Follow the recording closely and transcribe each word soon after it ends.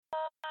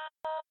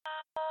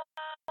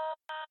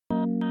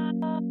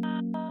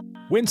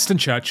Winston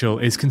Churchill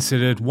is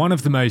considered one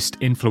of the most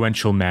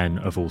influential men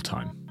of all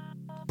time.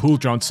 Paul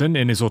Johnson,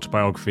 in his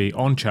autobiography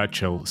on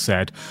Churchill,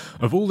 said,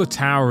 "Of all the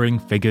towering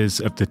figures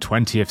of the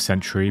 20th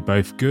century,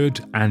 both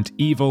good and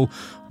evil,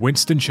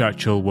 Winston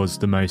Churchill was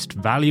the most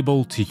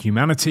valuable to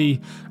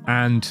humanity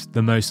and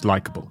the most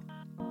likeable.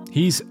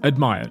 He's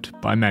admired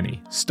by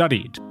many,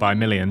 studied by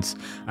millions,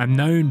 and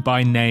known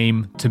by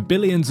name to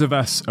billions of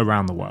us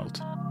around the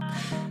world.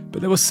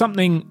 But there was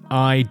something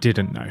I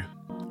didn't know,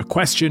 a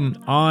question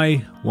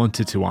I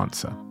wanted to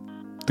answer.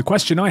 The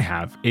question I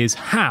have is,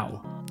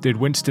 how did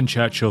Winston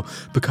Churchill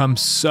become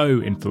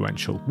so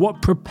influential?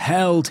 What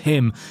propelled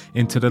him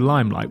into the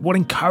limelight? What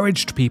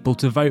encouraged people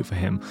to vote for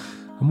him?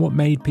 And what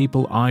made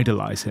people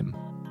idolise him?"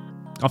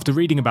 After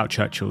reading about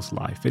Churchill's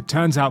life, it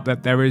turns out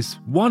that there is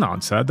one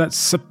answer that's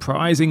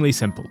surprisingly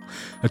simple,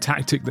 a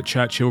tactic that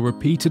Churchill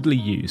repeatedly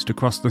used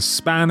across the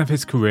span of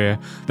his career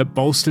that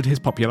bolstered his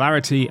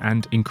popularity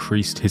and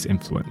increased his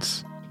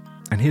influence.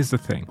 And here's the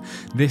thing,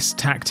 this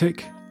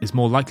tactic is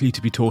more likely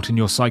to be taught in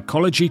your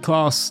psychology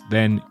class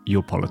than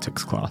your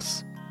politics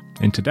class.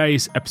 In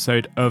today's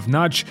episode of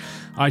Nudge,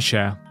 I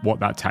share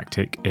what that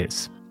tactic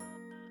is.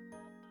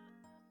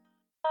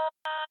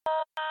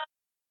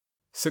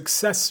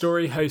 Success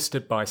Story,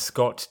 hosted by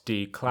Scott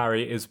D.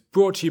 Clary, is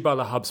brought to you by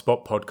the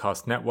HubSpot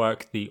Podcast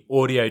Network, the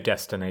audio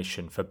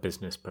destination for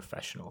business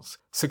professionals.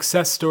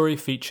 Success Story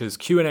features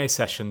Q&A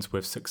sessions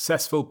with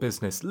successful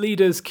business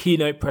leaders,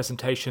 keynote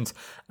presentations,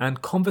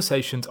 and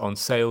conversations on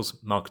sales,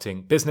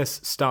 marketing, business,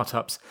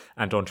 startups,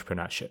 and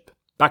entrepreneurship.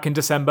 Back in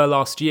December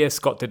last year,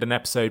 Scott did an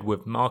episode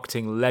with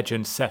marketing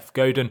legend Seth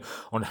Godin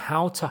on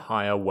how to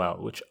hire well,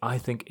 which I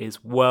think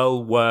is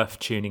well worth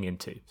tuning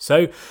into.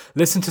 So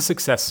listen to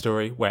Success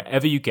Story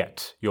wherever you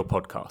get your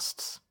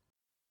podcasts.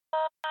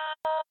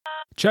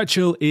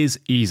 Churchill is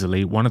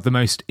easily one of the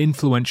most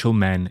influential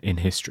men in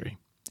history.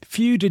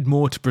 Few did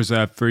more to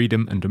preserve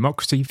freedom and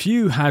democracy.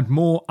 Few had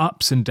more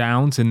ups and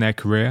downs in their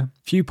career.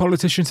 Few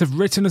politicians have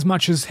written as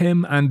much as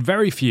him, and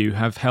very few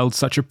have held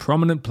such a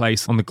prominent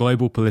place on the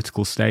global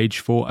political stage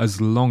for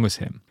as long as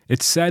him.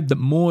 It's said that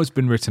more has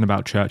been written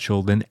about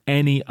Churchill than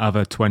any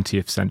other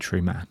 20th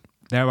century man.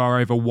 There are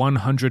over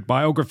 100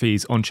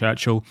 biographies on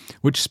Churchill,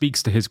 which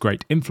speaks to his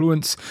great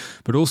influence,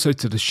 but also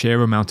to the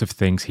sheer amount of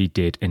things he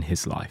did in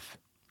his life.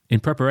 In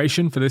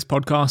preparation for this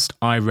podcast,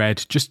 I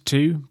read just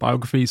 2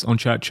 biographies on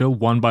Churchill,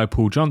 one by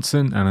Paul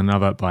Johnson and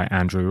another by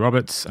Andrew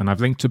Roberts, and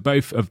I've linked to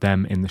both of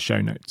them in the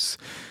show notes.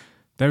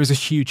 There is a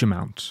huge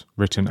amount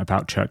written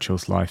about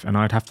Churchill's life, and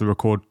I'd have to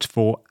record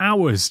for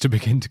hours to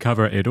begin to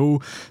cover it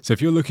all, so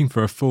if you're looking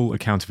for a full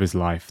account of his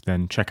life,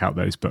 then check out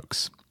those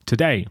books.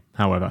 Today,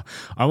 however,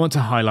 I want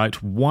to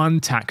highlight one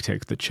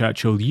tactic that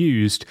Churchill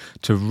used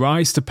to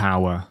rise to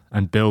power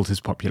and build his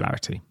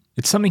popularity.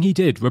 It's something he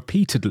did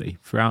repeatedly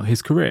throughout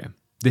his career.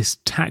 This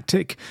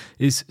tactic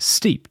is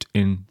steeped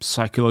in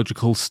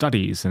psychological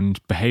studies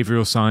and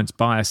behavioral science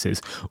biases,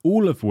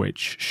 all of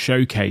which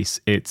showcase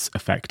its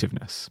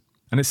effectiveness.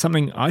 And it's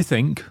something I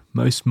think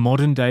most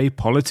modern-day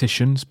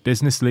politicians,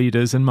 business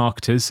leaders, and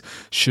marketers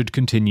should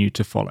continue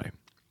to follow.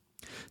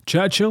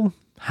 Churchill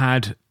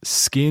had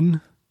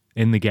skin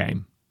in the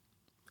game.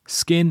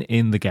 Skin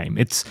in the game.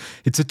 It's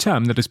a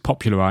term that is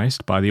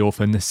popularized by the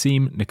author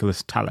Nassim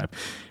Nicholas Taleb.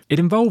 It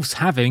involves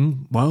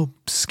having,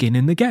 skin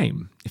in the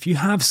game. If you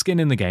have skin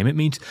in the game, it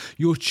means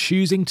you're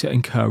choosing to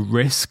incur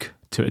risk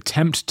to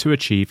attempt to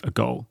achieve a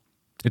goal.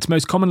 It's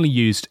most commonly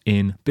used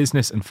in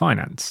business and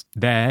finance.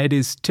 There, it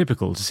is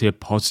typical to see a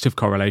positive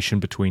correlation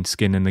between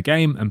skin in the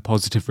game and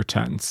positive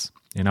returns.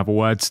 In other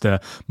words,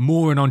 the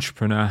more an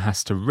entrepreneur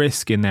has to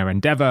risk in their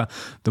endeavor,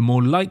 the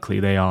more likely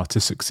they are to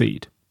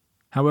succeed.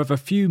 However,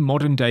 few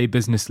modern-day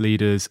business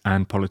leaders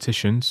and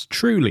politicians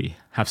truly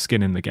have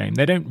skin in the game.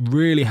 They don't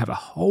really have a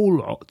whole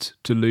lot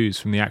to lose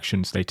from the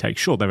actions they take.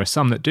 Sure, there are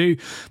some that do,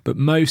 but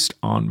most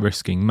aren't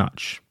risking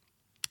much.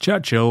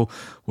 Churchill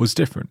was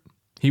different.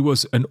 He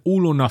was an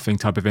all-or-nothing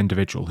type of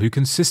individual who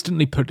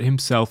consistently put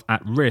himself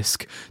at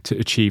risk to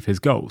achieve his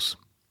goals.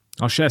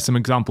 I'll share some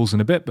examples in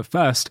a bit, but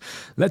first,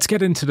 let's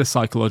get into the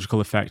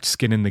psychological effect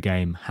skin in the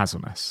game has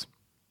on us.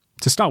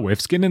 To start with,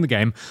 skin in the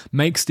game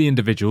makes the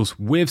individuals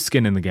with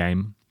skin in the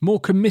game more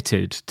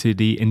committed to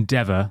the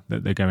endeavour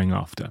that they're going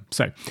after.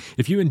 So,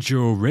 if you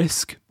endure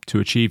risk to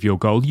achieve your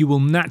goal, you will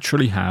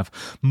naturally have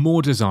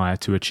more desire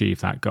to achieve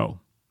that goal.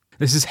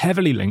 This is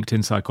heavily linked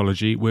in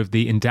psychology with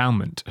the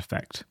endowment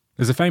effect.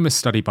 There's a famous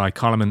study by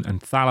Kahneman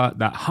and Thaler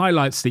that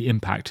highlights the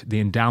impact the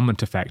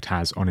endowment effect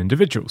has on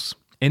individuals.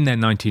 In their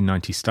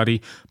 1990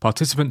 study,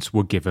 participants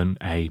were given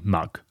a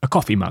mug, a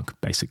coffee mug,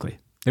 basically.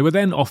 They were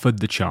then offered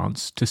the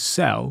chance to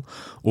sell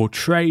or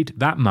trade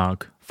that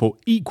mug for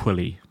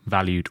equally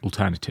valued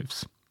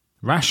alternatives.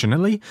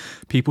 Rationally,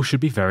 people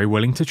should be very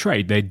willing to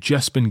trade. They'd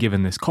just been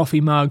given this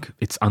coffee mug.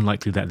 It's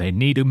unlikely that they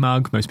need a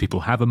mug. Most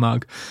people have a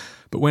mug.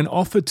 But when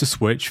offered to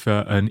switch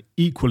for an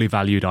equally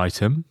valued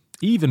item,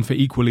 even for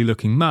equally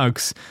looking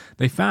mugs,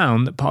 they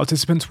found that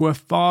participants were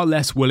far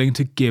less willing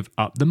to give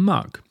up the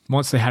mug.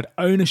 Once they had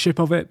ownership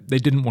of it, they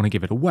didn't want to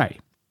give it away.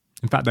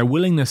 In fact, their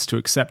willingness to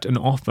accept an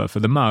offer for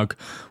the mug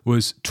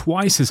was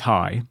twice as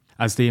high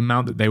as the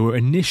amount that they were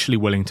initially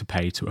willing to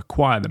pay to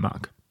acquire the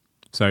mug.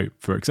 So,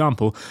 for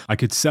example, I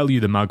could sell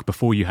you the mug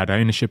before you had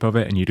ownership of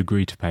it and you'd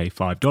agree to pay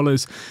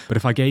 $5, but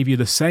if I gave you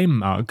the same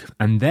mug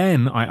and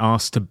then I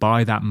asked to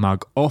buy that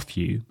mug off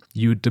you,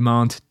 you would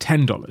demand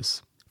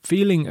 $10.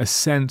 Feeling a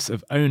sense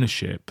of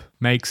ownership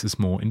makes us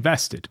more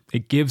invested.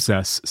 It gives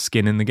us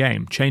skin in the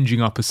game,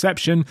 changing our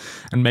perception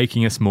and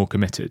making us more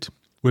committed.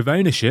 With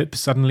ownership,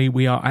 suddenly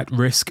we are at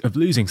risk of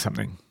losing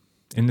something.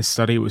 In this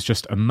study, it was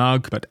just a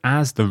mug, but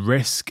as the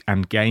risk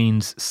and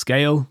gains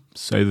scale,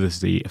 so does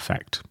the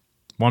effect.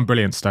 One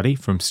brilliant study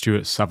from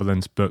Stuart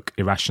Sutherland's book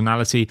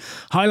Irrationality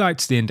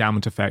highlights the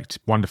endowment effect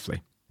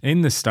wonderfully.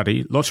 In this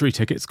study, lottery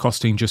tickets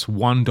costing just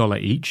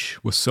 $1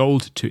 each were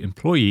sold to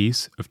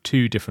employees of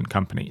two different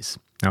companies.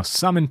 Now,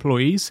 some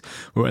employees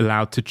were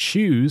allowed to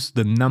choose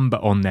the number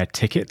on their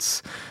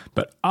tickets,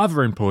 but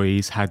other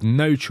employees had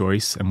no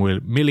choice and were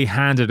merely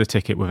handed a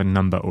ticket with a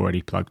number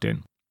already plugged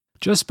in.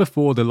 Just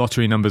before the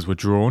lottery numbers were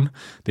drawn,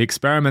 the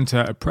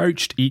experimenter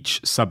approached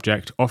each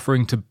subject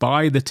offering to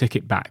buy the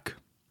ticket back.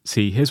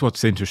 See, here's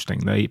what's interesting.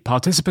 The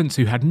participants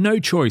who had no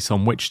choice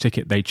on which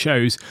ticket they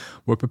chose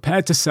were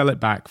prepared to sell it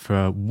back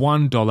for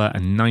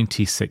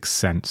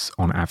 $1.96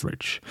 on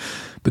average.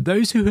 But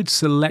those who had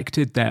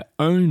selected their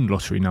own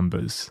lottery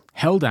numbers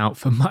held out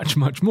for much,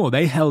 much more.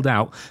 They held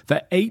out for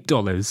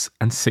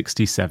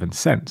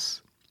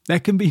 $8.67.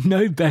 There can be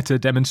no better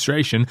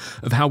demonstration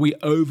of how we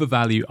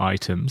overvalue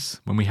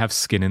items when we have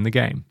skin in the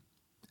game.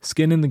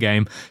 Skin in the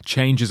game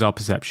changes our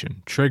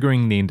perception,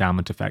 triggering the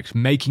endowment effect,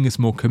 making us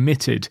more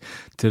committed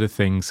to the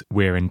things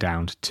we're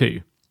endowed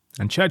to.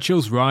 And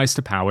Churchill's rise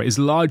to power is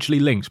largely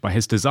linked by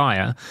his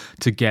desire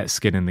to get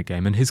skin in the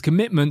game and his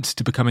commitment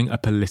to becoming a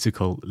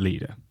political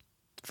leader.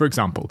 For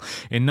example,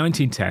 in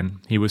 1910,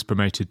 he was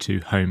promoted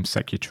to Home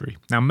Secretary.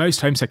 Now, most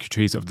Home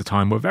Secretaries of the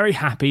time were very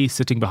happy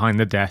sitting behind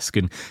the desk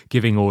and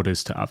giving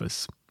orders to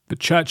others. But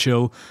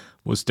Churchill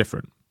was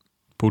different.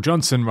 Paul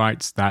Johnson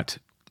writes that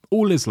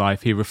all his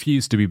life, he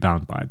refused to be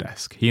bound by a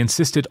desk. He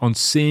insisted on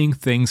seeing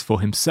things for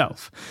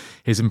himself.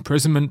 His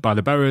imprisonment by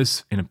the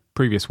Boers in a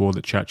previous war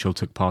that Churchill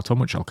took part on,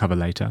 which I'll cover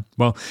later,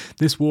 well,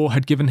 this war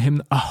had given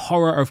him a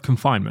horror of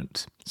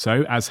confinement.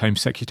 So, as Home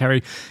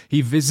Secretary,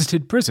 he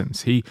visited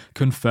prisons, he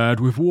conferred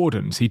with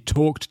wardens, he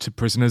talked to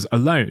prisoners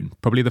alone,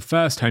 probably the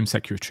first Home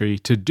Secretary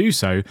to do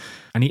so,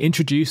 and he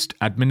introduced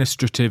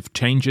administrative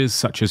changes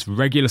such as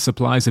regular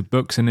supplies of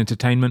books and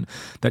entertainment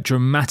that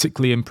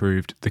dramatically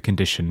improved the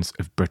conditions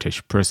of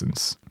British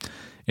prisons.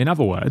 In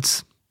other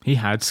words, he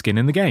had skin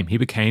in the game. He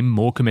became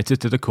more committed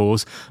to the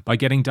cause by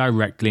getting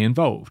directly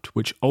involved,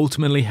 which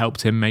ultimately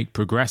helped him make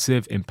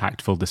progressive,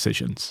 impactful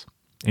decisions.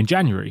 In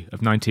January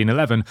of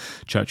 1911,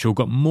 Churchill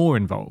got more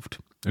involved.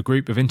 A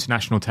group of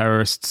international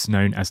terrorists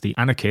known as the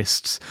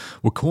Anarchists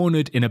were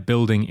cornered in a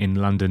building in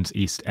London's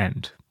East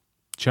End.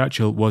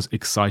 Churchill was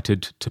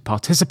excited to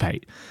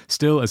participate.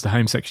 Still, as the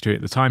Home Secretary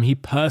at the time, he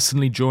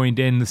personally joined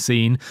in the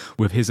scene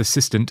with his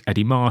assistant,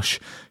 Eddie Marsh,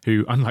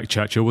 who, unlike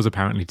Churchill, was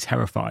apparently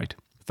terrified.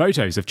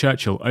 Photos of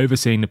Churchill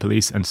overseeing the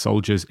police and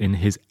soldiers in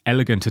his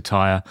elegant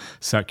attire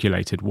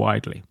circulated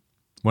widely.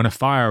 When a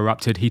fire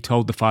erupted, he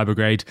told the fire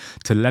brigade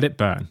to let it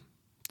burn.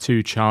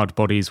 2 charred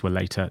bodies were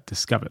later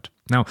discovered.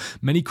 Now,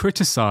 many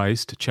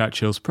criticised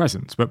Churchill's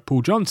presence, but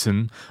Paul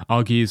Johnson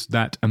argues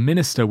that a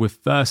minister with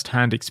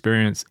first-hand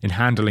experience in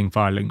handling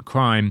violent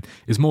crime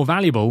is more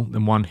valuable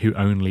than one who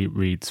only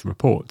reads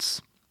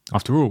reports.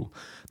 After all,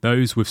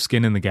 those with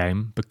skin in the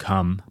game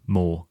become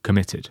more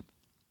committed.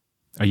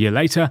 A year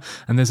later,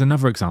 and there's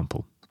another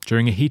example.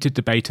 During a heated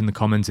debate in the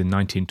Commons in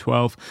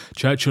 1912,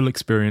 Churchill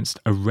experienced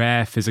a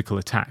rare physical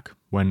attack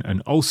when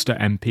an Ulster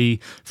MP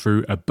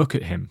threw a book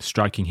at him,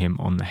 striking him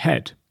on the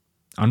head.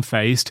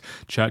 Unfazed,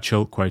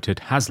 Churchill quoted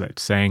Hazlitt,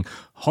 saying,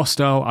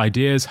 "Hostile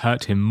ideas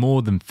hurt him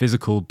more than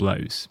physical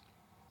blows."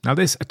 Now,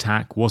 this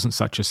attack wasn't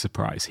such a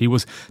surprise. He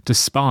was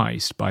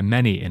despised by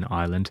many in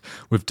Ireland,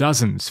 with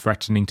dozens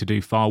threatening to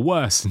do far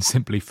worse than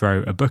simply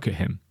throw a book at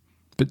him.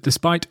 But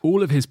despite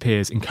all of his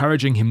peers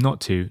encouraging him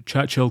not to,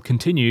 Churchill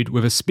continued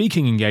with a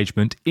speaking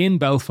engagement in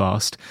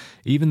Belfast,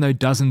 even though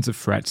dozens of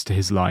threats to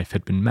his life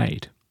had been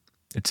made.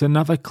 It's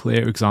another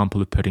clear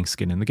example of putting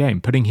skin in the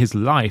game, putting his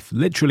life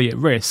literally at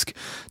risk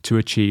to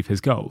achieve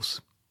his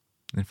goals.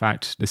 In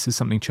fact, this is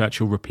something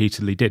Churchill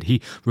repeatedly did.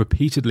 He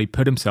repeatedly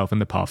put himself in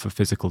the path of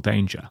physical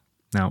danger.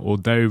 Now,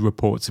 although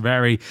reports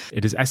vary,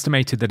 it is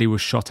estimated that he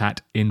was shot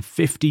at in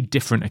 50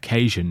 different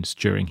occasions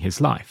during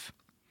his life.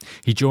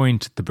 He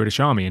joined the British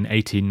Army in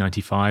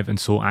 1895 and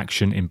saw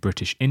action in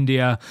British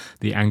India,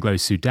 the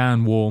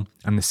Anglo-Sudan War,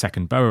 and the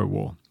Second Boer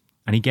War.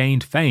 And he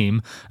gained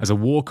fame as a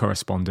war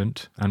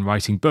correspondent and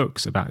writing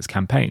books about his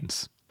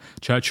campaigns.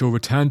 Churchill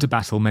returned to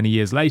battle many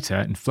years later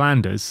in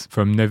Flanders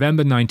from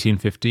November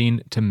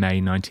 1915 to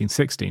May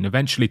 1916,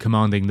 eventually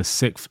commanding the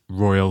 6th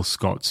Royal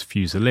Scots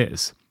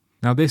Fusiliers.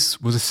 Now, this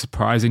was a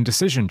surprising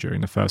decision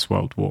during the First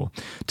World War.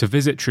 To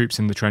visit troops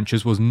in the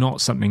trenches was not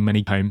something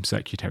many Home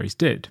Secretaries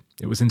did.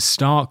 It was in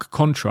stark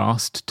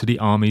contrast to the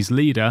Army's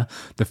leader,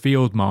 the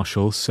Field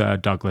Marshal Sir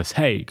Douglas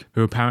Haig,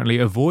 who apparently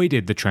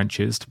avoided the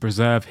trenches to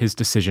preserve his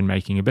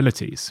decision-making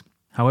abilities.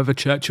 However,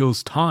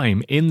 Churchill's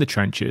time in the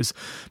trenches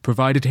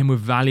provided him with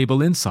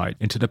valuable insight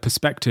into the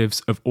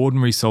perspectives of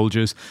ordinary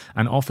soldiers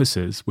and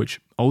officers,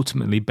 which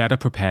ultimately better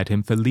prepared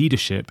him for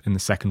leadership in the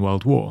Second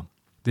World War.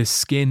 This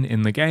skin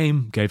in the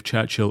game gave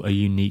Churchill a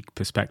unique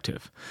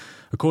perspective.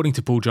 According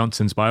to Paul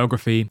Johnson's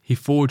biography, he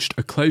forged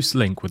a close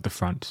link with the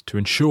front to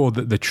ensure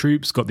that the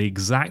troops got the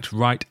exact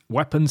right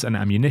weapons and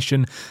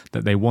ammunition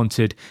that they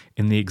wanted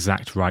in the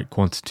exact right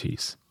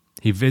quantities.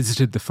 He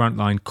visited the front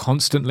line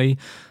constantly,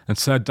 and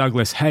Sir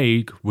Douglas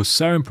Haig was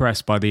so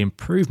impressed by the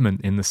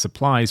improvement in the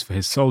supplies for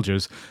his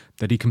soldiers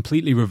that he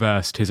completely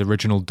reversed his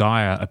original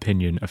dire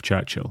opinion of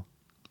Churchill.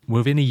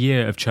 Within a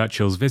year of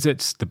Churchill's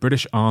visits, the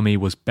British Army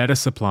was better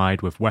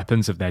supplied with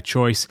weapons of their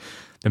choice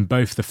than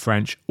both the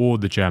French or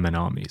the German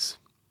armies.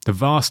 The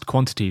vast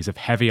quantities of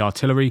heavy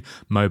artillery,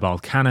 mobile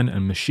cannon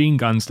and machine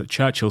guns that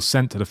Churchill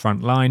sent to the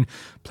front line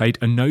played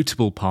a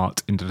notable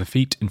part in the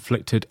defeat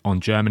inflicted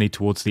on Germany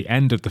towards the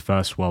end of the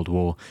First World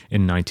War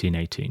in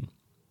 1918.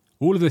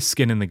 All of this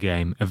skin in the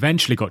game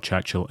eventually got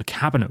Churchill a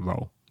cabinet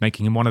role,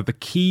 making him one of the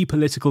key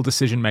political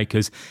decision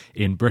makers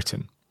in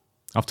Britain.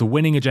 After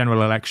winning a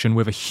general election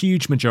with a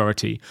huge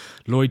majority,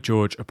 Lloyd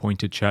George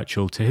appointed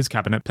Churchill to his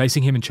cabinet,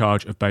 placing him in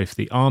charge of both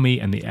the army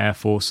and the air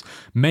force,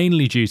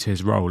 mainly due to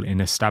his role in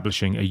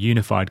establishing a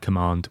unified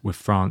command with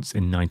France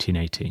in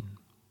 1918.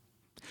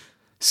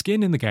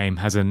 Skin in the game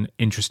has an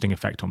interesting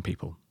effect on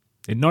people.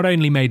 It not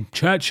only made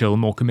Churchill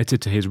more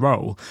committed to his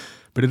role,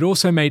 but it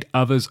also made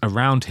others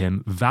around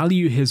him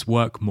value his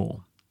work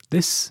more.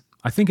 This,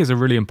 I think, is a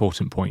really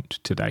important point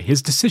today.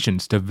 His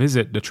decisions to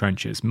visit the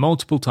trenches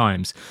multiple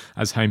times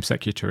as Home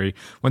Secretary,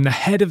 when the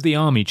head of the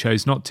army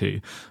chose not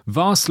to,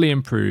 vastly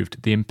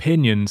improved the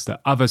opinions that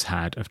others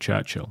had of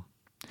Churchill.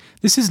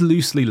 This is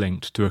loosely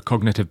linked to a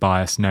cognitive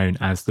bias known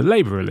as the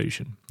labour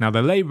illusion. Now,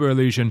 the labour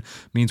illusion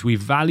means we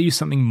value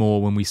something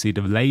more when we see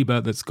the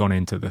labour that's gone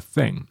into the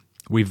thing.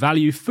 We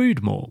value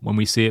food more when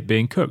we see it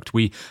being cooked.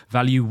 We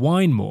value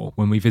wine more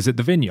when we visit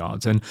the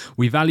vineyards. And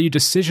we value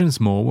decisions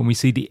more when we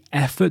see the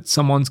effort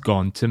someone's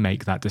gone to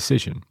make that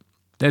decision.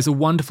 There's a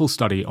wonderful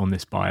study on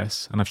this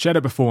bias, and I've shared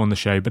it before on the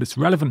show, but it's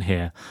relevant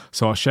here,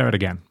 so I'll share it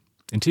again.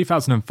 In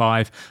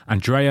 2005,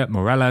 Andrea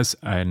Morales,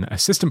 an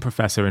assistant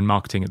professor in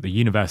marketing at the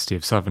University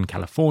of Southern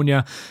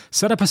California,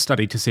 set up a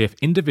study to see if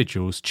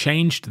individuals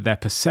changed their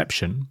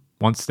perception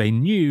once they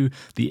knew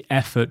the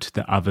effort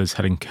that others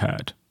had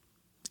incurred.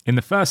 In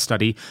the first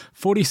study,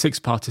 46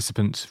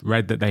 participants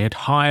read that they had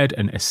hired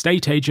an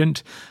estate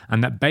agent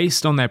and that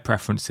based on their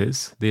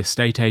preferences, the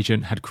estate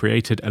agent had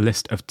created a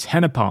list of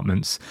 10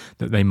 apartments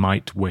that they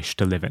might wish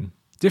to live in.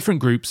 Different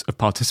groups of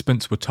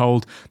participants were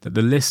told that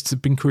the lists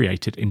had been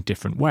created in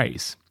different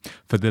ways.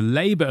 For the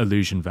labour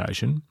illusion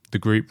version, the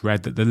group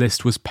read that the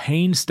list was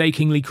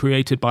painstakingly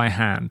created by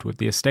hand, with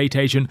the estate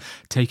agent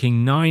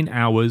taking 9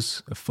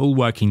 hours, a full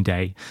working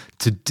day,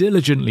 to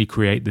diligently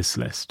create this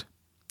list.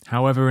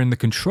 However, in the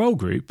control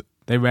group,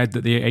 they read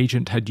that the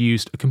agent had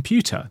used a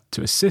computer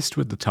to assist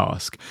with the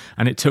task,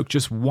 and it took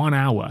just 1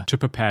 hour to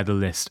prepare the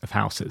list of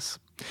houses.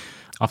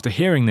 After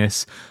hearing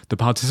this, the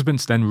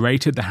participants then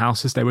rated the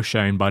houses they were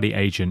shown by the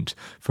agent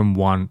from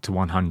 1 to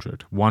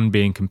 100, 1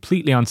 being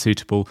completely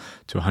unsuitable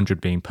to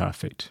 100 being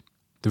perfect.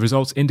 The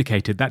results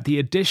indicated that the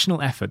additional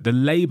effort, the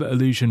labour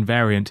illusion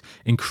variant,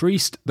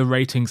 increased the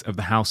ratings of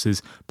the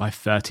houses by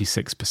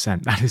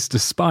 36%. That is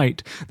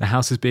despite the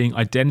houses being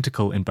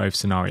identical in both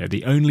scenarios.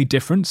 The only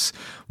difference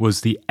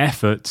was the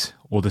effort,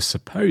 or the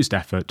supposed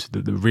effort,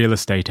 that the real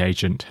estate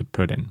agent had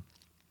put in.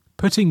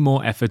 Putting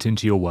more effort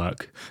into your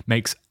work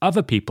makes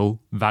other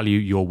people value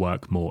your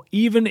work more,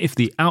 even if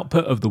the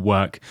output of the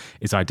work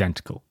is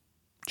identical.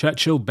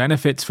 Churchill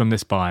benefits from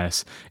this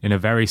bias in a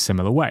very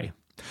similar way.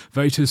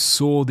 Voters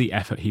saw the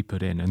effort he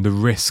put in and the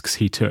risks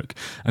he took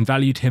and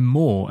valued him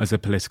more as a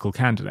political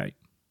candidate.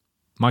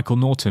 Michael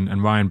Norton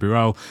and Ryan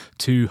Burrell,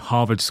 2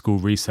 Harvard School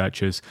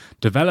researchers,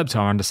 developed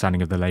our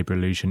understanding of the labour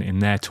illusion in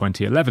their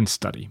 2011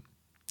 study.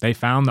 They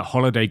found that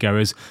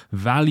holidaygoers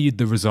valued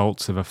the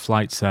results of a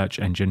flight search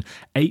engine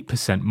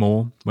 8%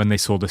 more when they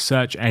saw the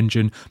search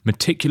engine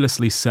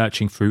meticulously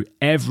searching through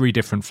every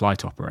different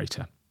flight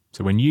operator.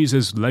 So when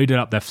users loaded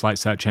up their flight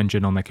search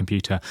engine on their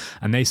computer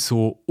and they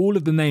saw all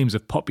of the names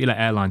of popular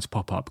airlines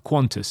pop up,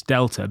 Qantas,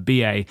 Delta,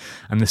 BA,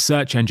 and the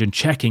search engine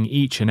checking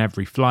each and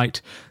every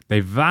flight, they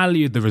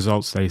valued the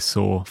results they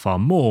saw far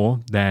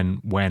more than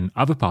when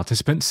other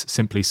participants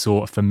simply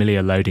saw a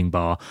familiar loading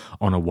bar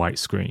on a white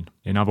screen.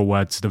 In other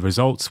words, the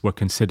results were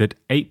considered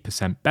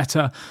 8%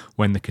 better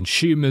when the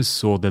consumers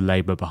saw the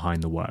labour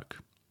behind the work.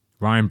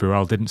 Ryan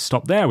Burrell didn't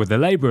stop there with the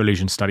labour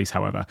illusion studies,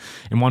 however.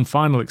 In one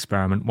final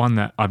experiment, one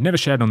that I've never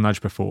shared on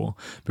Nudge before,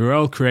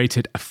 Burrell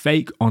created a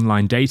fake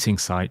online dating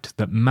site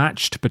that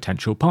matched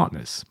potential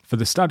partners. For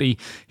the study,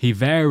 he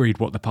varied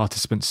what the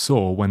participants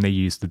saw when they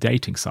used the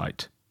dating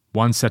site.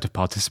 One set of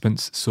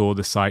participants saw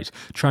the site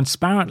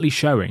transparently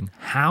showing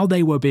how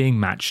they were being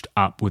matched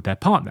up with their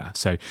partner.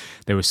 So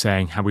they were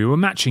saying how we were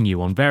matching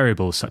you on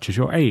variables such as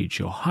your age,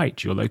 your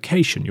height, your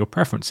location, your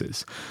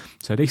preferences.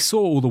 So they saw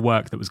all the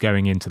work that was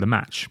going into the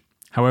match.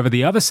 However,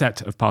 the other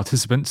set of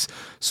participants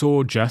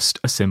saw just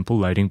a simple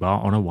loading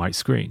bar on a white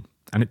screen.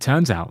 And it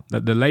turns out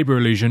that the labour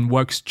illusion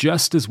works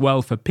just as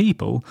well for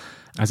people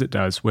as it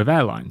does with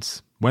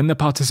airlines. When the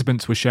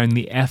participants were shown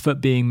the effort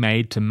being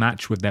made to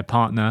match with their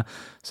partner,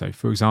 so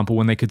for example,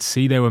 when they could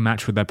see they were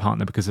matched with their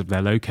partner because of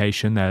their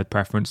location, their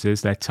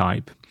preferences, their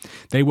type,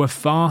 they were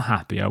far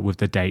happier with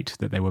the date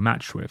that they were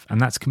matched with.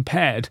 And that's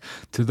compared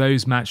to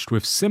those matched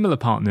with similar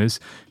partners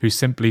who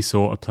simply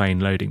saw a plain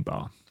loading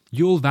bar.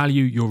 You'll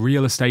value your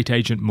real estate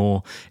agent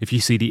more if you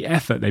see the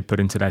effort they put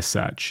into their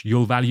search.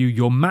 You'll value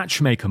your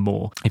matchmaker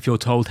more if you're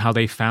told how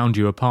they found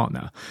you a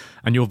partner.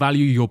 And you'll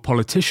value your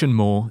politician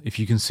more if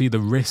you can see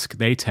the risk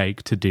they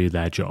take to do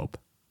their job.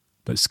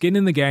 But skin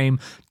in the game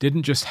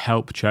didn't just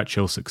help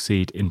Churchill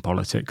succeed in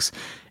politics.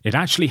 It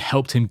actually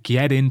helped him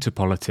get into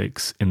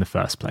politics in the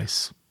first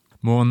place.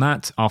 More on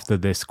that after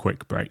this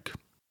quick break.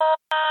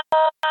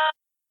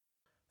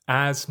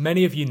 As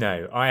many of you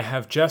know, I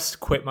have just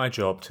quit my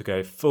job to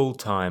go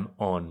full-time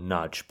on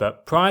Nudge,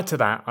 but prior to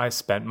that, I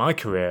spent my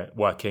career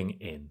working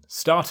in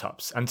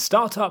startups. And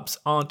startups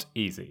aren't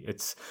easy.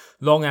 It's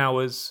long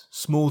hours,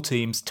 small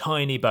teams,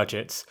 tiny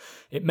budgets.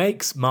 It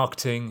makes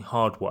marketing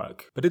hard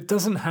work, but it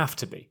doesn't have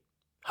to be.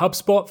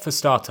 HubSpot for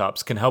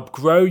Startups can help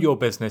grow your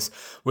business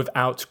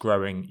without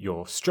growing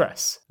your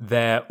stress.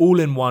 Their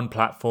all-in-one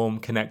platform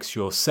connects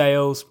your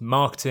sales,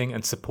 marketing,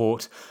 and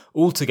support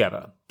all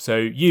together. So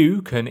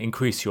you can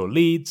increase your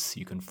leads,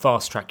 you can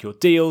fast-track your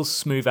deals,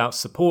 smooth out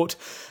support,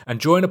 and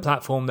join a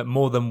platform that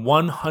more than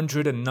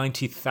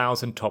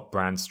 190,000 top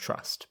brands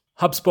trust.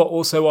 HubSpot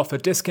also offer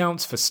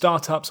discounts for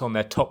startups on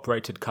their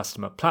top-rated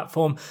customer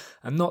platform,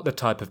 and not the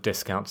type of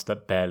discounts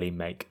that barely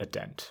make a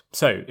dent.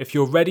 So, if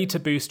you're ready to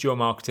boost your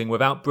marketing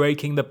without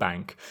breaking the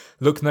bank,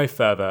 look no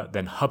further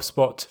than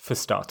HubSpot for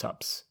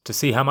Startups. To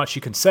see how much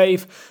you can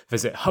save,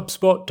 visit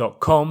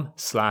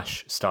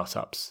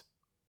hubspot.com/startups.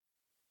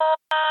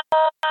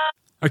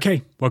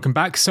 Okay, welcome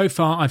back. So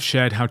far, I've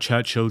shared how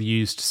Churchill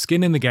used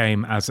skin in the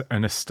game as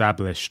an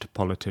established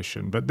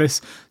politician, but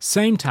this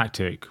same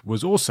tactic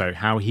was also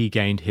how he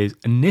gained his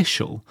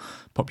initial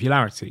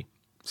popularity.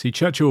 See,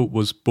 Churchill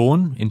was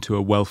born into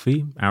a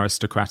wealthy,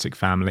 aristocratic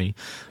family,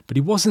 but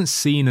he wasn't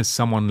seen as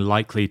someone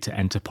likely to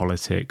enter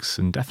politics,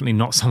 and definitely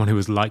not someone who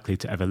was likely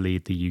to ever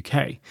lead the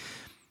UK.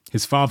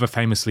 His father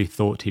famously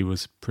thought he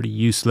was pretty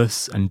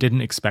useless and didn't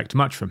expect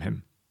much from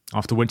him.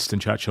 After Winston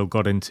Churchill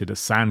got into the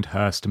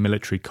Sandhurst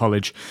Military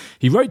College,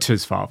 he wrote to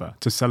his father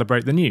to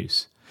celebrate the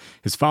news.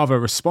 His father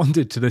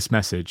responded to this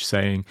message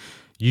saying,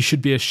 "You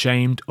should be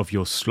ashamed of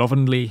your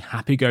slovenly,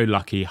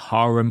 happy-go-lucky,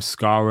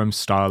 harem-scarum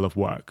style of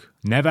work.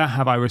 Never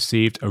have I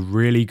received a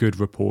really good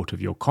report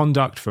of your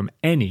conduct from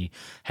any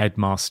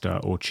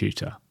headmaster or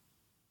tutor."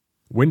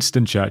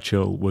 Winston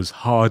Churchill was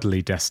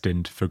hardly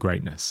destined for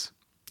greatness.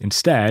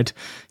 Instead,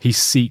 he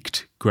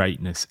seeked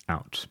greatness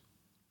out.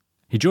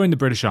 He joined the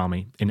British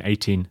Army in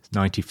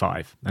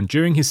 1895, and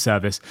during his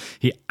service,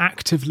 he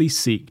actively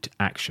sought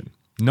action,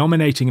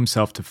 nominating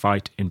himself to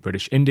fight in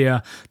British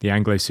India, the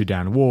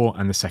Anglo-Sudan War,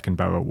 and the Second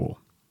Boer War.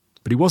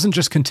 But he wasn't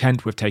just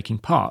content with taking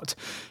part.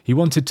 He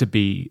wanted to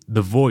be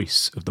the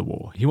voice of the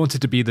war. He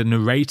wanted to be the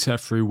narrator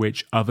through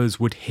which others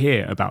would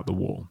hear about the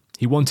war.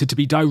 He wanted to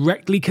be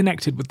directly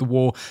connected with the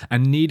war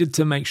and needed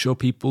to make sure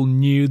people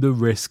knew the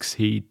risks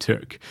he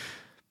took.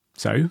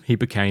 So he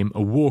became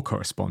a war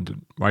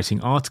correspondent, writing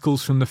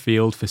articles from the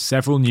field for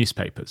several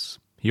newspapers.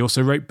 He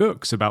also wrote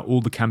books about all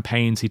the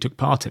campaigns he took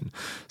part in,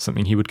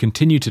 something he would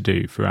continue to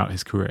do throughout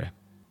his career.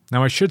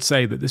 Now, I should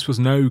say that this was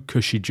no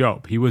cushy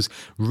job. He was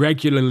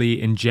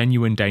regularly in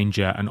genuine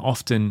danger and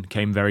often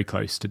came very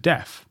close to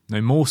death.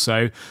 No more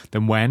so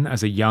than when,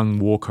 as a young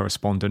war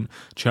correspondent,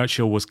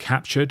 Churchill was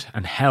captured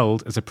and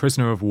held as a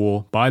prisoner of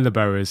war by the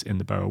Boers in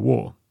the Boer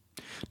War.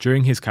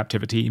 During his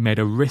captivity, he made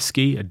a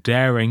risky, a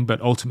daring,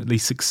 but ultimately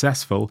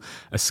successful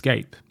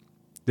escape.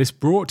 This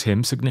brought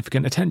him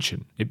significant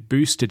attention. It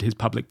boosted his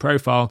public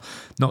profile,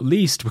 not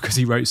least because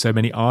he wrote so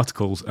many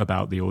articles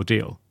about the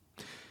ordeal.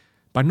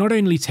 By not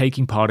only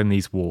taking part in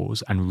these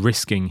wars and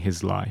risking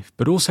his life,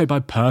 but also by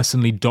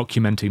personally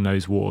documenting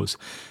those wars,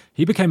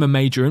 he became a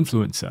major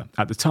influencer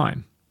at the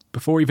time.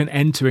 Before even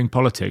entering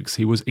politics,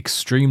 he was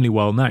extremely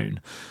well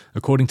known.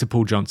 According to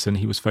Paul Johnson,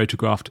 he was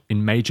photographed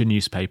in major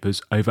newspapers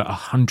over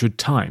 100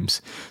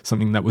 times,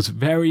 something that was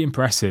very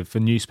impressive for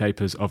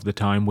newspapers of the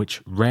time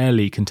which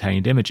rarely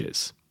contained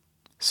images.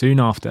 Soon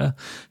after,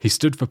 he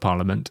stood for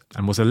Parliament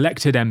and was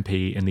elected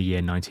MP in the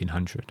year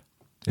 1900.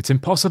 It's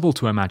impossible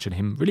to imagine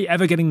him really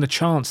ever getting the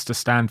chance to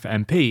stand for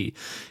MP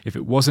if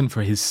it wasn't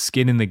for his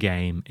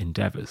skin-in-the-game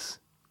endeavours.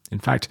 In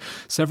fact,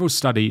 several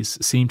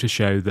studies seem to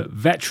show that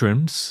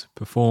veterans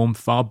perform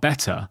far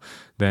better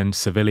than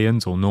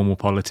civilians or normal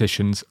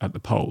politicians at the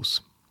polls.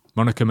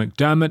 Monica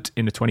McDermott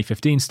in a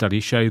 2015 study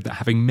showed that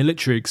having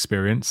military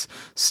experience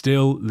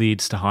still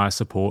leads to higher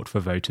support for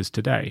voters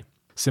today.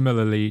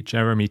 Similarly,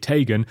 Jeremy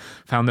Tagan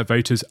found that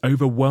voters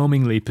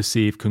overwhelmingly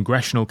perceive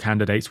congressional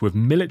candidates with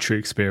military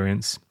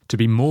experience to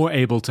be more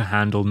able to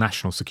handle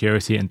national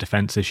security and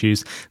defense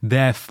issues,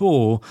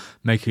 therefore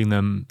making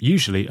them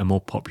usually a more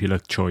popular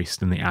choice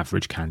than the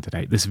average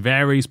candidate. This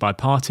varies by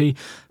party,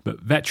 but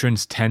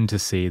veterans tend to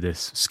see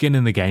this skin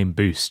in the game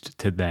boost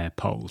to their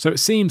polls. So it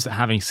seems that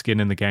having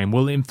skin in the game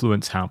will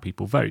influence how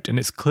people vote, and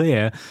it's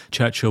clear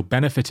Churchill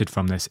benefited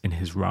from this in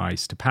his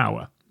rise to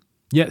power.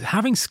 Yet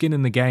having skin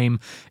in the game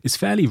is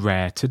fairly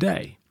rare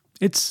today.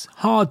 It's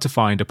hard to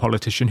find a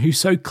politician who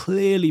so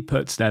clearly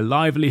puts their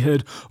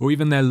livelihood or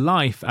even their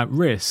life at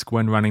risk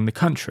when running the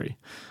country.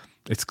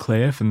 It's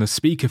clear from the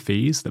speaker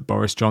fees that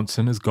Boris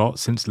Johnson has got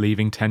since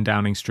leaving 10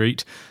 Downing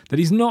Street that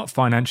he's not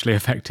financially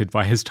affected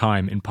by his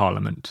time in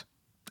Parliament.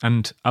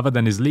 And other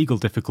than his legal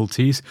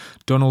difficulties,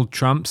 Donald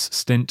Trump's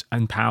stint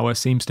in power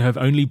seems to have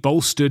only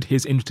bolstered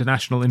his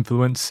international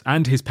influence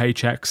and his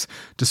paychecks,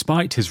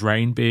 despite his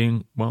reign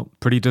being, well,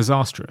 pretty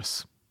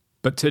disastrous.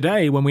 But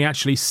today, when we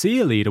actually see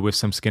a leader with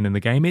some skin in the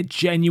game, it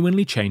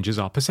genuinely changes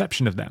our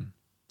perception of them.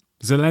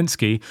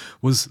 Zelensky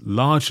was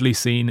largely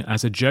seen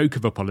as a joke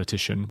of a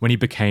politician when he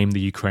became the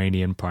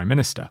Ukrainian prime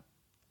minister.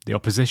 The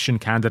opposition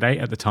candidate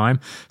at the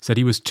time said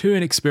he was too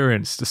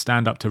inexperienced to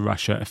stand up to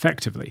Russia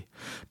effectively.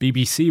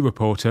 BBC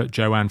reporter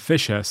Joanne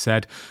Fisher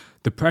said,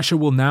 "The pressure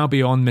will now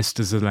be on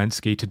Mr.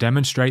 Zelensky to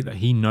demonstrate that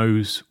he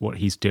knows what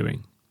he's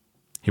doing."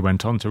 He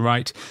went on to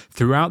write,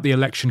 "Throughout the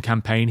election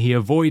campaign, he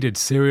avoided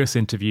serious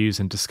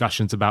interviews and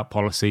discussions about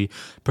policy,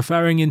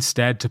 preferring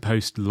instead to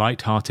post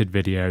light-hearted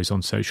videos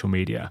on social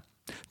media.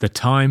 The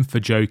time for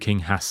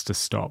joking has to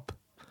stop."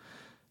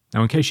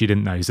 Now, in case you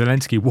didn't know,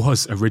 Zelensky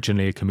was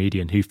originally a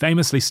comedian who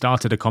famously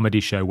started a comedy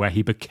show where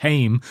he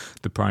became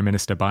the prime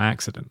minister by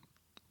accident.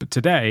 But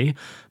today,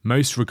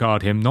 most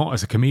regard him not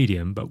as a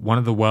comedian, but one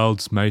of the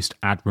world's most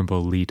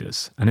admirable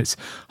leaders. And it's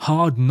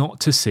hard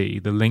not to see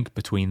the link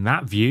between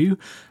that view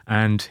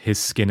and his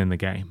skin in the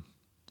game.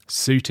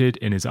 Suited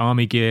in his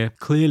army gear,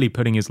 clearly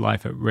putting his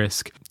life at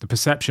risk, the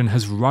perception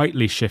has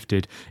rightly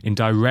shifted in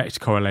direct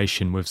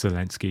correlation with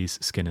Zelensky's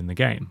skin in the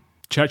game.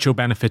 Churchill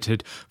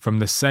benefited from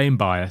the same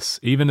bias,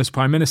 even as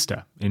Prime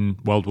Minister in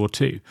World War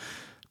II.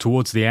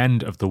 Towards the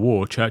end of the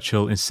war,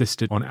 Churchill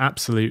insisted on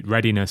absolute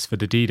readiness for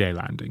the D-Day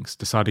landings,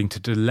 deciding to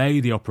delay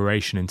the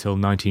operation until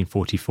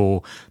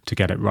 1944 to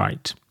get it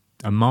right.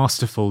 A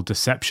masterful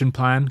deception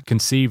plan,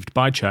 conceived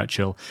by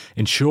Churchill,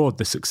 ensured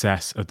the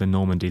success of the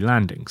Normandy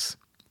landings.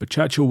 But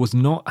Churchill was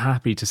not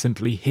happy to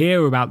simply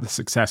hear about the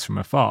success from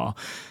afar.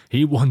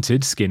 He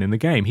wanted skin in the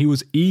game. He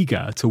was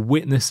eager to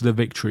witness the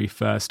victory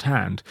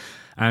firsthand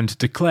and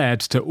declared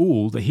to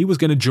all that he was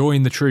going to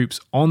join the troops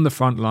on the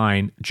front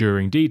line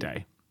during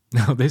D-Day.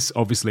 Now, this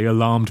obviously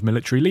alarmed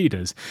military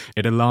leaders.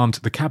 It alarmed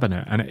the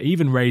cabinet, and it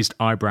even raised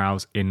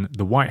eyebrows in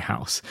the White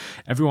House.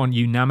 Everyone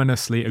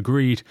unanimously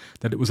agreed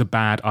that it was a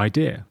bad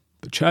idea.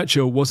 But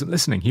Churchill wasn't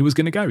listening. He was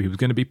going to go. He was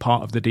going to be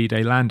part of the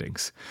D-Day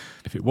landings.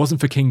 If it wasn't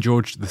for King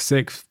George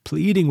VI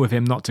pleading with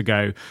him not to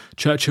go,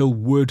 Churchill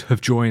would have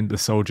joined the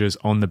soldiers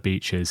on the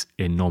beaches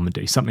in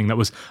Normandy, something that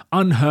was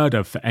unheard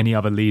of for any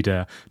other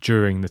leader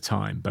during the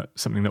time, but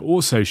something that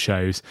also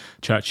shows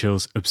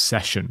Churchill's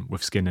obsession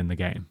with skin in the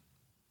game.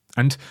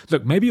 And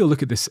look, maybe you'll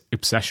look at this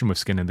obsession with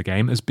skin in the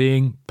game as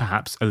being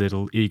perhaps a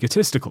little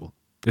egotistical.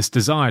 This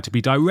desire to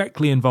be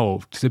directly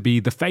involved, to be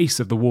the face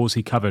of the wars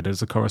he covered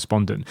as a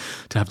correspondent,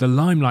 to have the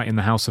limelight in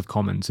the House of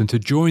Commons and to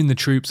join the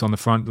troops on the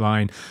front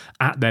line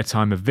at their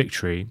time of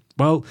victory,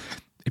 well,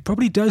 it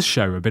probably does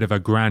show a bit of a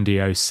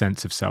grandiose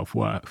sense of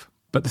self-worth.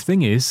 But the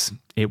thing is,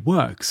 it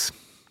works.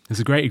 There's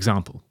a great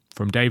example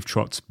from Dave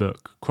Trott's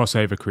book,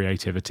 Crossover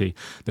Creativity,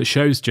 that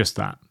shows just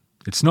that.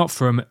 It's not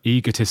from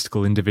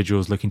egotistical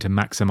individuals looking to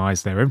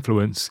maximize their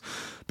influence,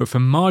 but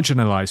from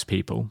marginalized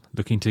people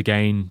looking to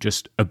gain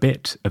just a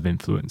bit of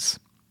influence.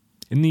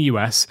 In the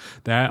US,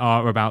 there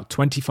are about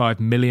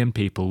 25 million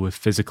people with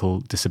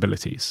physical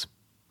disabilities.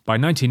 By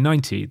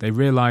 1990, they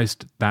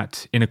realized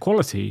that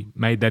inequality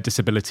made their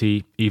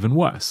disability even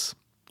worse.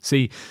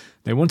 See,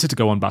 they wanted to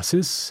go on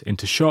buses,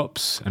 into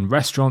shops and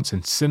restaurants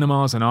and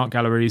cinemas and art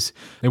galleries.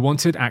 They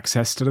wanted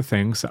access to the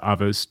things that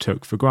others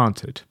took for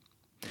granted.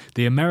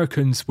 The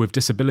Americans with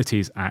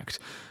Disabilities Act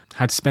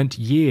had spent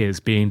years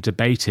being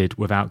debated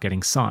without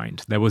getting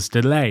signed. There was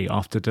delay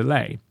after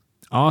delay.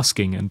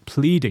 Asking and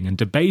pleading and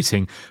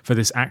debating for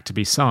this act to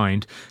be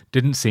signed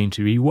didn't seem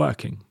to be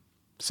working.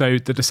 So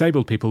the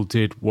disabled people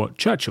did what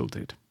Churchill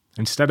did.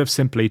 Instead of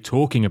simply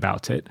talking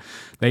about it,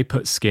 they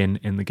put skin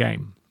in the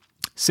game.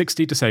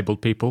 60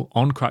 disabled people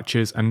on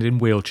crutches and in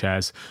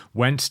wheelchairs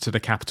went to the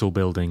Capitol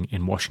building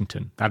in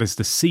Washington. That is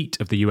the seat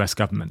of the US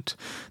government,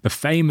 the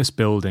famous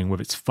building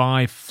with its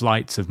 5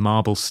 flights of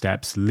marble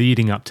steps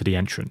leading up to the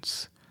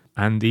entrance.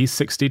 And these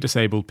 60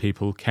 disabled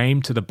people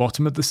came to the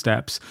bottom of the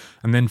steps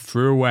and then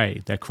threw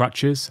away their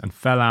crutches and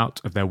fell out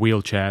of their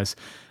wheelchairs,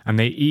 and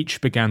they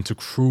each began to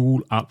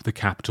crawl up the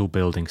Capitol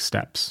building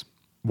steps.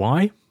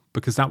 Why?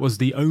 Because that was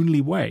the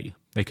only way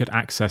they could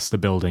access the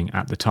building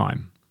at the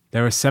time.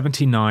 There are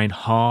 79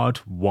 hard,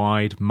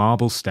 wide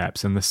marble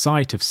steps, and the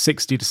sight of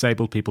 60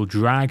 disabled people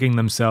dragging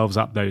themselves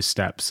up those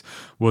steps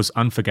was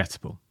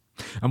unforgettable.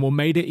 And what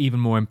made it even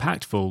more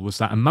impactful was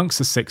that amongst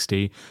the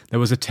 60, there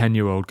was a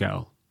 10-year-old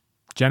girl.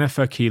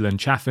 Jennifer Keelan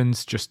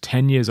Chaffins, just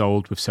 10 years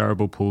old with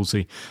cerebral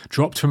palsy,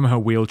 dropped from her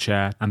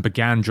wheelchair and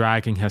began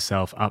dragging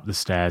herself up the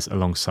stairs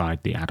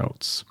alongside the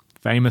adults.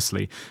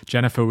 Famously,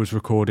 Jennifer was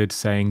recorded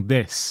saying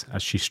this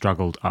as she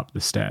struggled up the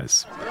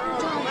stairs.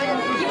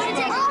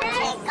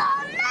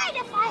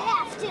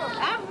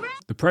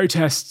 The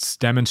protests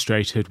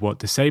demonstrated what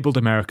disabled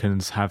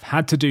Americans have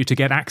had to do to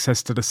get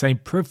access to the same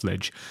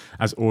privilege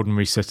as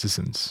ordinary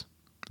citizens.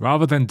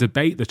 Rather than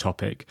debate the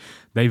topic,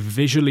 they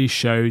visually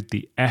showed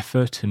the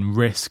effort and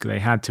risk they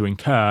had to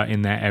incur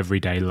in their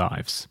everyday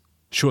lives.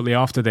 Shortly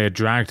after they had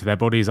dragged their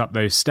bodies up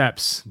those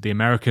steps, the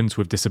Americans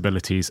with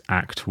Disabilities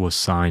Act was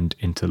signed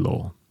into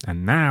law.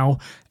 And now,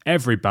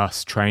 every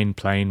bus, train,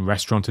 plane,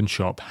 restaurant and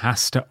shop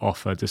has to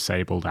offer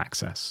disabled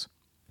access.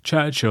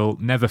 Churchill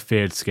never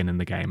feared skin in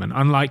the game, and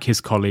unlike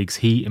his colleagues,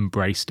 he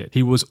embraced it.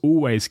 He was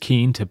always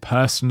keen to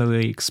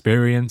personally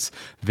experience,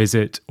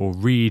 visit, or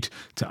read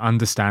to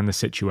understand the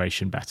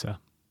situation better.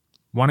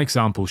 One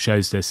example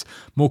shows this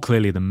more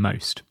clearly than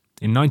most.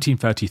 In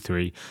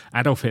 1933,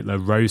 Adolf Hitler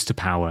rose to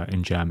power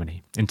in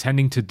Germany,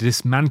 intending to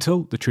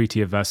dismantle the Treaty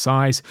of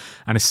Versailles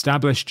and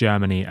establish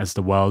Germany as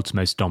the world's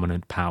most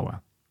dominant power.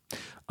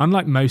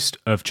 Unlike most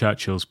of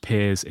Churchill's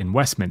peers in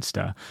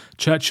Westminster,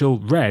 Churchill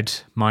read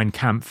Mein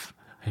Kampf,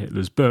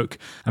 Hitler's book,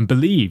 and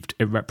believed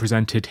it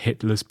represented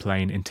Hitler's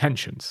plain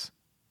intentions.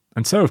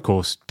 And so, of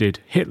course, did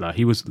Hitler.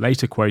 He was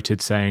later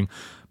quoted saying,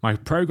 "My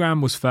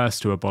program was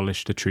first to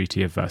abolish the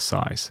Treaty of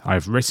Versailles. I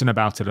have written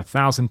about it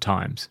 1,000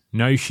 times.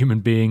 No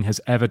human being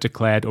has ever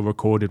declared or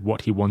recorded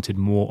what he wanted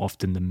more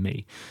often than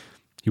me."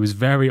 He was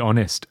very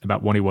honest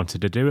about what he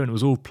wanted to do, and it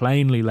was all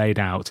plainly laid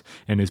out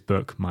in his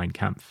book, Mein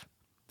Kampf.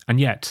 And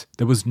yet,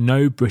 there was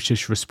no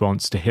British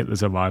response to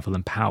Hitler's arrival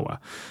in power,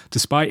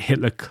 despite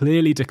Hitler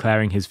clearly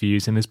declaring his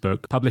views in his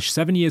book, published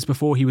 7 years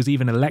before he was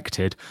even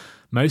elected.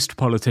 Most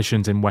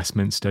politicians in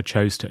Westminster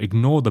chose to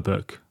ignore the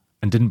book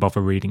and didn't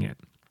bother reading it.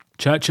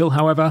 Churchill,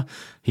 however,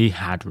 he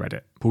had read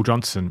it. Paul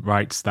Johnson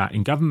writes that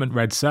in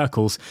government-read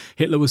circles,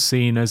 Hitler was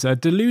seen as a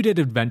deluded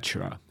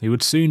adventurer who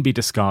would soon be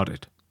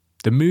discarded.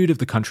 The mood of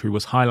the country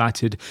was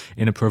highlighted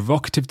in a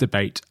provocative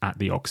debate at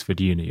the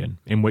Oxford Union,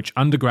 in which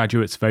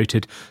undergraduates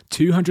voted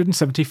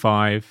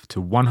 275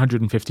 to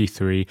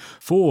 153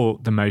 for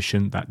the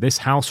motion that this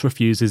House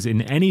refuses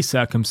in any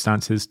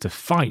circumstances to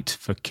fight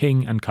for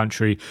king and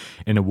country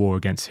in a war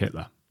against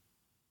Hitler.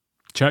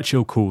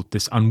 Churchill called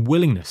this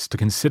unwillingness to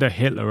consider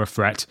Hitler a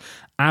threat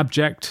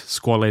abject,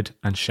 squalid,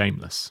 and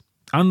shameless.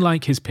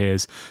 Unlike his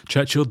peers,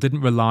 Churchill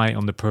didn't rely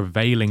on the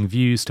prevailing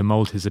views to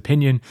mould his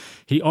opinion.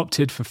 He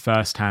opted for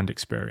first-hand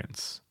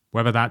experience.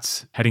 Whether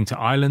that's heading to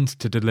Ireland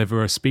to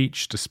deliver a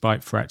speech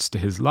despite threats to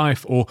his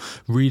life, or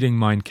reading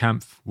Mein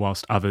Kampf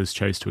whilst others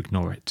chose to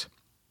ignore it.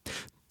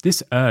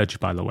 This urge,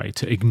 by the way,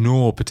 to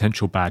ignore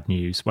potential bad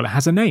news, well, it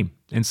has a name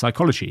in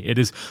psychology. It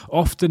is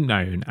often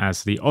known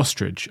as the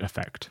ostrich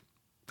effect.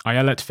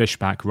 Ayelet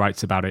Fishbach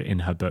writes about it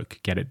in her book,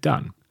 Get It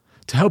Done.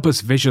 To help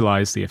us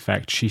visualize the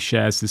effect, she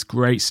shares this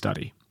great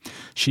study.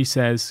 She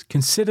says,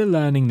 consider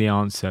learning the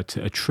answer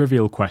to a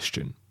trivial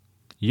question.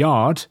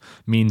 Yard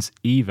means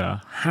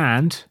either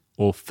hand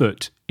or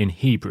foot in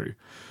Hebrew.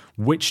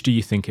 Which do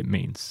you think it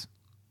means?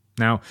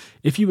 Now,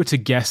 if you were to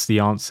guess the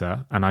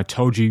answer and I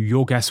told you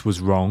your guess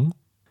was wrong,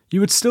 you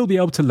would still be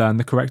able to learn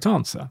the correct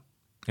answer.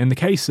 In the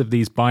case of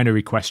these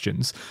binary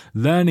questions,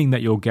 learning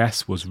that your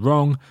guess was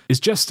wrong is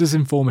just as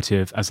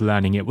informative as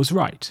learning it was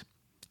right.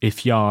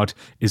 If yard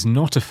is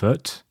not a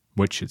foot,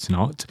 which it's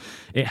not,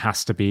 it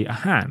has to be a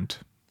hand,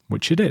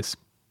 which it is.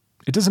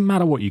 It doesn't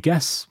matter what you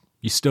guess,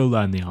 you still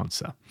learn the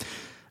answer.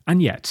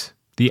 And yet,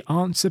 the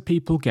answer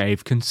people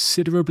gave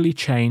considerably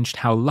changed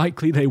how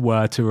likely they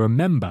were to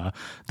remember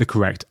the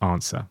correct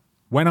answer.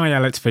 When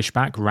Ayelet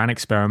Fishbach ran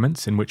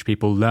experiments in which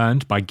people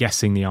learned by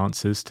guessing the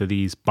answers to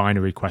these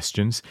binary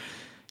questions,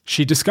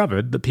 she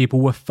discovered that people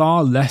were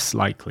far less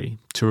likely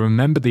to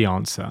remember the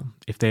answer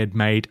if they had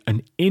made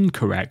an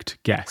incorrect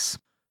guess.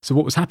 So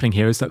what was happening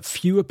here is that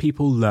fewer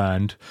people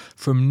learned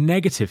from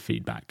negative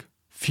feedback.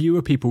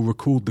 Fewer people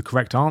recalled the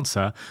correct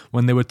answer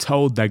when they were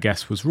told their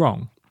guess was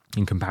wrong.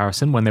 In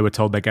comparison, when they were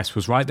told their guess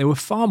was right, they were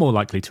far more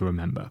likely to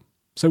remember.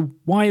 So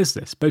why is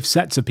this? Both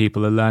sets of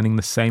people are learning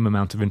the same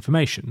amount of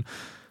information.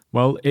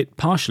 Well, it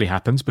partially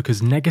happens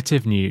because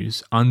negative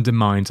news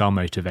undermines our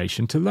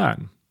motivation to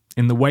learn.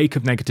 In the wake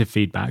of negative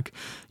feedback,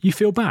 you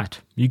feel bad,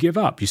 you give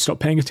up, you stop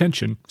paying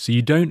attention, so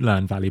you don't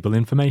learn valuable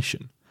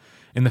information.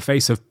 In the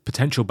face of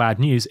potential bad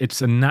news,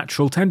 it's a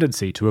natural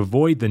tendency to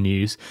avoid the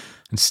news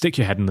and stick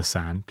your head in the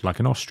sand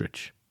like an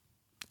ostrich.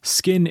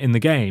 Skin in the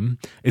game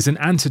is an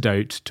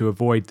antidote to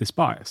avoid this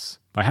bias.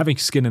 By having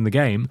skin in the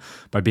game,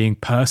 by being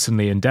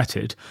personally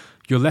indebted,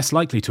 you're less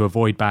likely to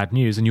avoid bad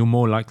news and you're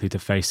more likely to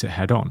face it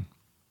head on.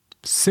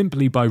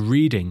 Simply by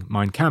reading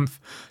Mein Kampf,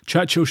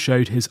 Churchill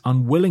showed his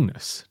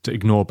unwillingness to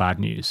ignore bad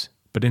news,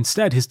 but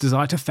instead his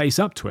desire to face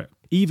up to it.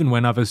 even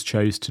when others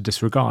chose to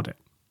disregard it.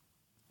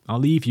 I'll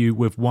leave you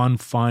with one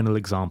final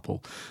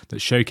example that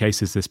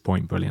showcases this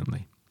point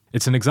brilliantly.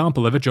 It's an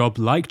example of a job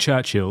like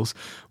Churchill's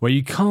where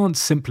you can't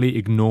simply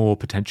ignore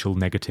potential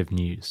negative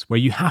news, where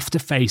you have to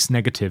face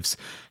negatives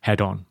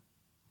head on.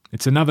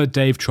 It's another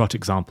Dave Trott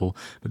example,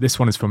 but this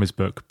one is from his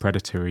book,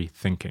 Predatory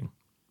Thinking.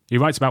 He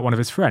writes about one of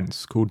his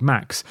friends called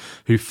Max,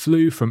 who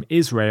flew from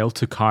Israel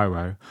to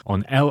Cairo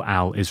on El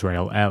Al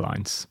Israel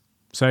Airlines.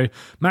 So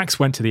Max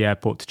went to the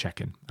airport to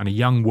check in, and a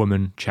young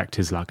woman checked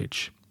his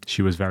luggage.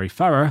 She was very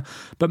thorough,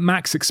 but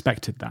Max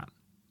expected that.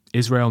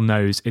 Israel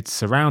knows it's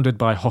surrounded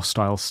by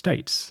hostile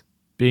states.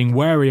 Being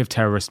wary of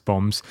terrorist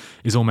bombs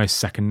is almost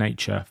second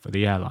nature for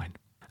the airline.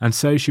 And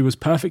so she was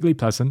perfectly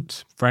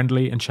pleasant,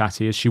 friendly and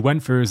chatty as she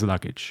went through his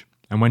luggage.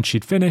 And when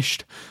she'd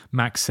finished,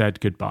 Max said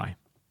goodbye.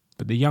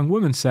 But the young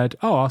woman said,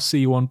 "Oh, I'll see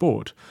you on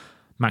board."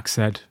 Max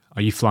said,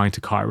 "Are you flying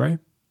to Cairo?"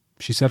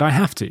 She said, "I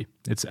have to.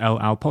 It's El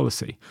Al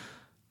policy."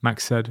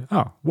 Max said,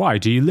 "Oh, why?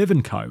 Do you live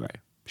in Cairo?"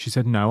 She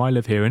said, "No, I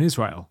live here in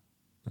Israel."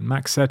 And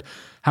Max said,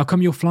 "How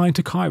come you're flying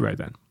to Cairo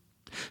then?"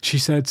 She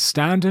said,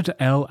 "Standard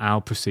El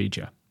Al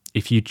procedure.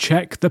 If you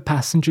check the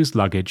passenger's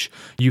luggage,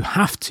 you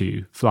have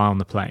to fly on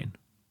the plane."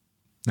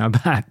 Now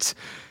that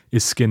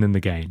is skin in the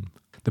game.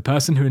 The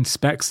person who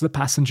inspects the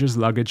passenger's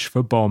luggage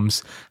for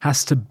bombs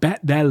has to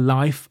bet their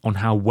life on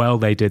how well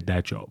they did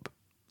their job.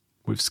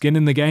 With skin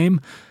in the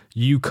game,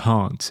 you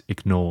can't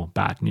ignore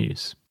bad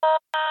news.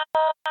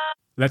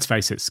 Let's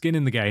face it, skin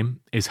in the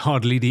game is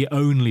hardly the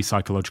only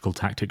psychological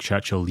tactic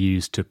Churchill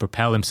used to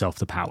propel himself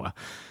to power.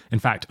 In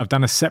fact, I've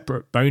done a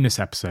separate bonus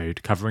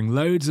episode covering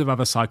loads of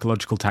other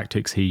psychological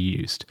tactics he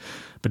used.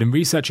 But in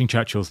researching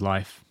Churchill's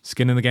life,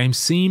 skin in the game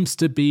seems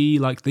to be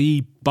like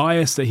the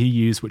bias that he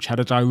used which had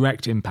a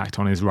direct impact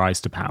on his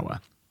rise to power.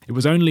 It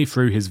was only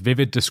through his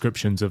vivid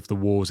descriptions of the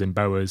wars in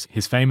Boers,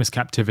 his famous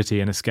captivity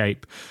and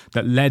escape,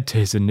 that led to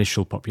his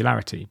initial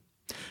popularity.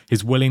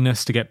 His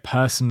willingness to get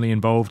personally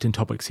involved in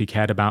topics he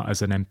cared about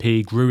as an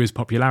MP grew his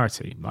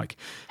popularity, like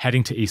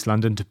heading to East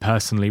London to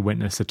personally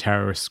witness a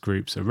terrorist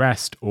group's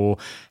arrest, or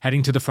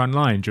heading to the front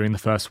line during the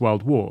First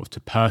World War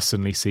to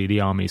personally see the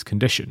army's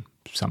condition,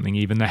 something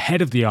even the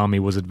head of the army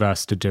was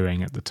adverse to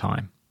doing at the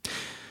time.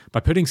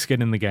 By putting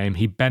skin in the game,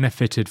 he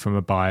benefited from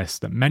a bias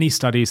that many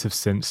studies have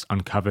since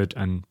uncovered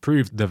and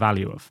proved the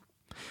value of.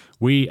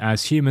 We,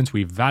 as humans,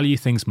 we value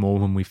things more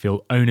when we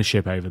feel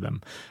ownership over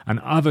them, and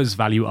others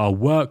value our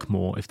work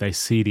more if they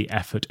see the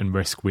effort and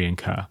risk we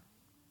incur.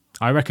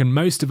 I reckon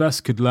most of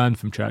us could learn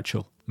from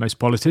Churchill. Most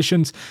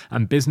politicians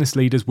and business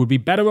leaders would be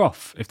better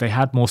off if they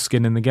had more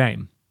skin in the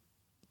game.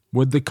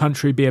 Would the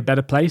country be a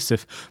better place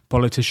if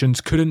politicians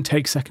couldn't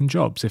take second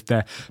jobs, if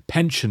their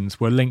pensions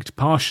were linked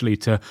partially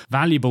to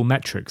valuable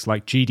metrics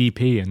like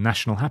GDP and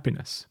national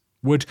happiness?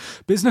 Would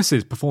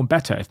businesses perform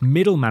better if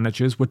middle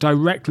managers were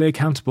directly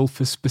accountable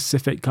for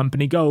specific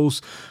company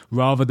goals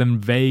rather than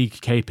vague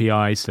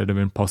KPIs that are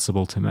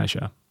impossible to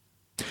measure?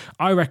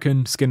 I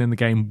reckon skin in the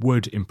game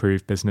would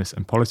improve business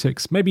and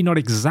politics, maybe not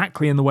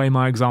exactly in the way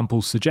my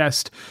examples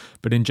suggest,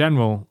 but in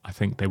general, I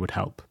think they would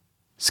help.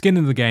 Skin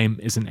in the game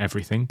isn't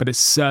everything, but it's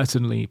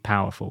certainly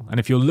powerful. And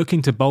if you're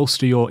looking to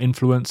bolster your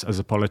influence as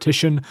a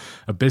politician,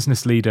 a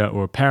business leader,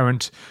 or a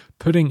parent,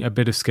 putting a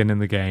bit of skin in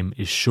the game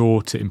is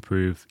sure to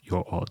improve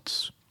your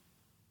odds.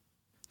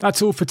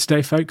 That's all for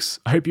today, folks.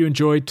 I hope you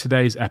enjoyed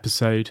today's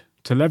episode.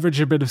 To leverage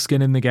a bit of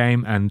skin in the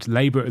game and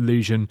labour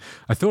illusion,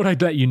 I thought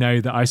I'd let you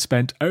know that I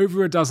spent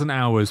over a dozen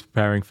hours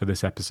preparing for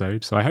this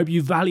episode, so I hope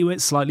you value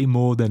it slightly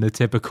more than a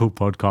typical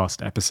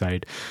podcast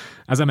episode.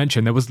 As I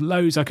mentioned, there was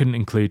loads I couldn't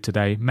include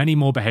today, many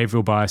more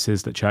behavioural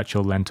biases that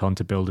Churchill lent on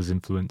to build his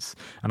influence,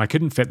 and I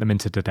couldn't fit them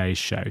into today's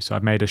show, so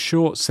I've made a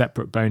short,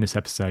 separate bonus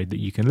episode that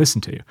you can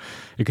listen to.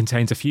 It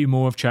contains a few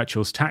more of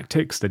Churchill's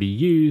tactics that he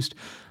used,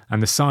 and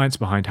the science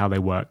behind how they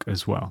work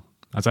as well.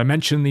 As I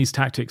mentioned, these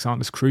tactics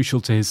aren't as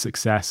crucial to his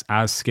success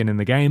as skin in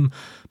the game,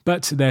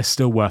 but they're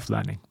still worth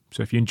learning.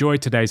 So if you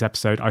enjoyed today's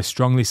episode, I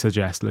strongly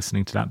suggest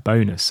listening to that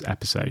bonus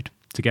episode.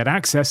 To get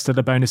access to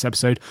the bonus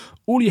episode,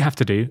 all you have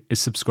to do is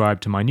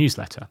subscribe to my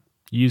newsletter.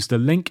 Use the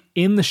link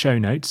in the show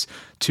notes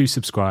to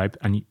subscribe,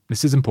 and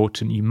this is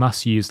important, you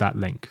must use that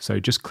link.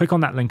 So just click on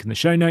that link in the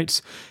show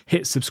notes,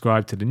 hit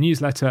subscribe to the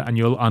newsletter, and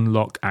you'll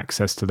unlock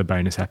access to the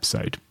bonus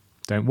episode.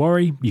 Don't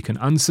worry, you can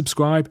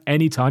unsubscribe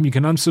anytime. You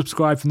can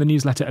unsubscribe from the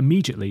newsletter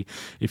immediately.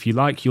 If you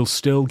like, you'll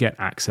still get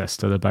access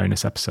to the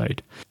bonus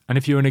episode. And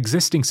if you're an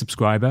existing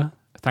subscriber,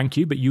 thank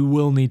you, but you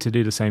will need to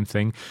do the same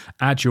thing.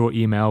 Add your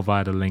email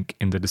via the link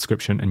in the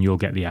description and you'll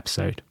get the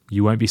episode.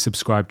 You won't be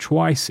subscribed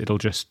twice. It'll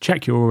just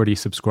check you're already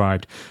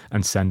subscribed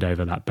and send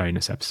over that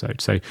bonus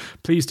episode. So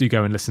please do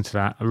go and listen to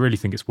that. I really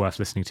think it's worth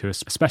listening to,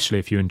 especially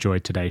if you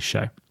enjoyed today's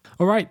show.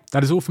 All right,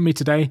 that is all for me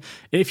today.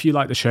 If you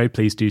like the show,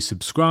 please do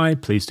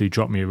subscribe, please do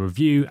drop me a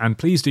review, and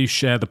please do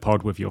share the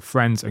pod with your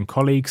friends and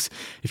colleagues.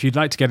 If you'd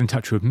like to get in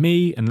touch with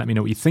me and let me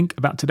know what you think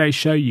about today's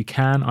show, you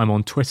can. I'm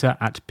on Twitter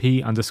at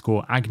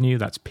P_Agnew,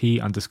 that's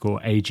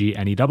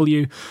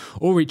P_AGNEW,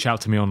 or reach out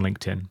to me on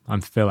LinkedIn.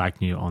 I'm Phil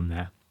Agnew on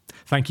there.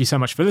 Thank you so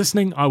much for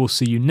listening. I will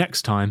see you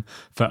next time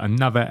for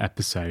another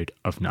episode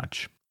of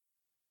Nudge.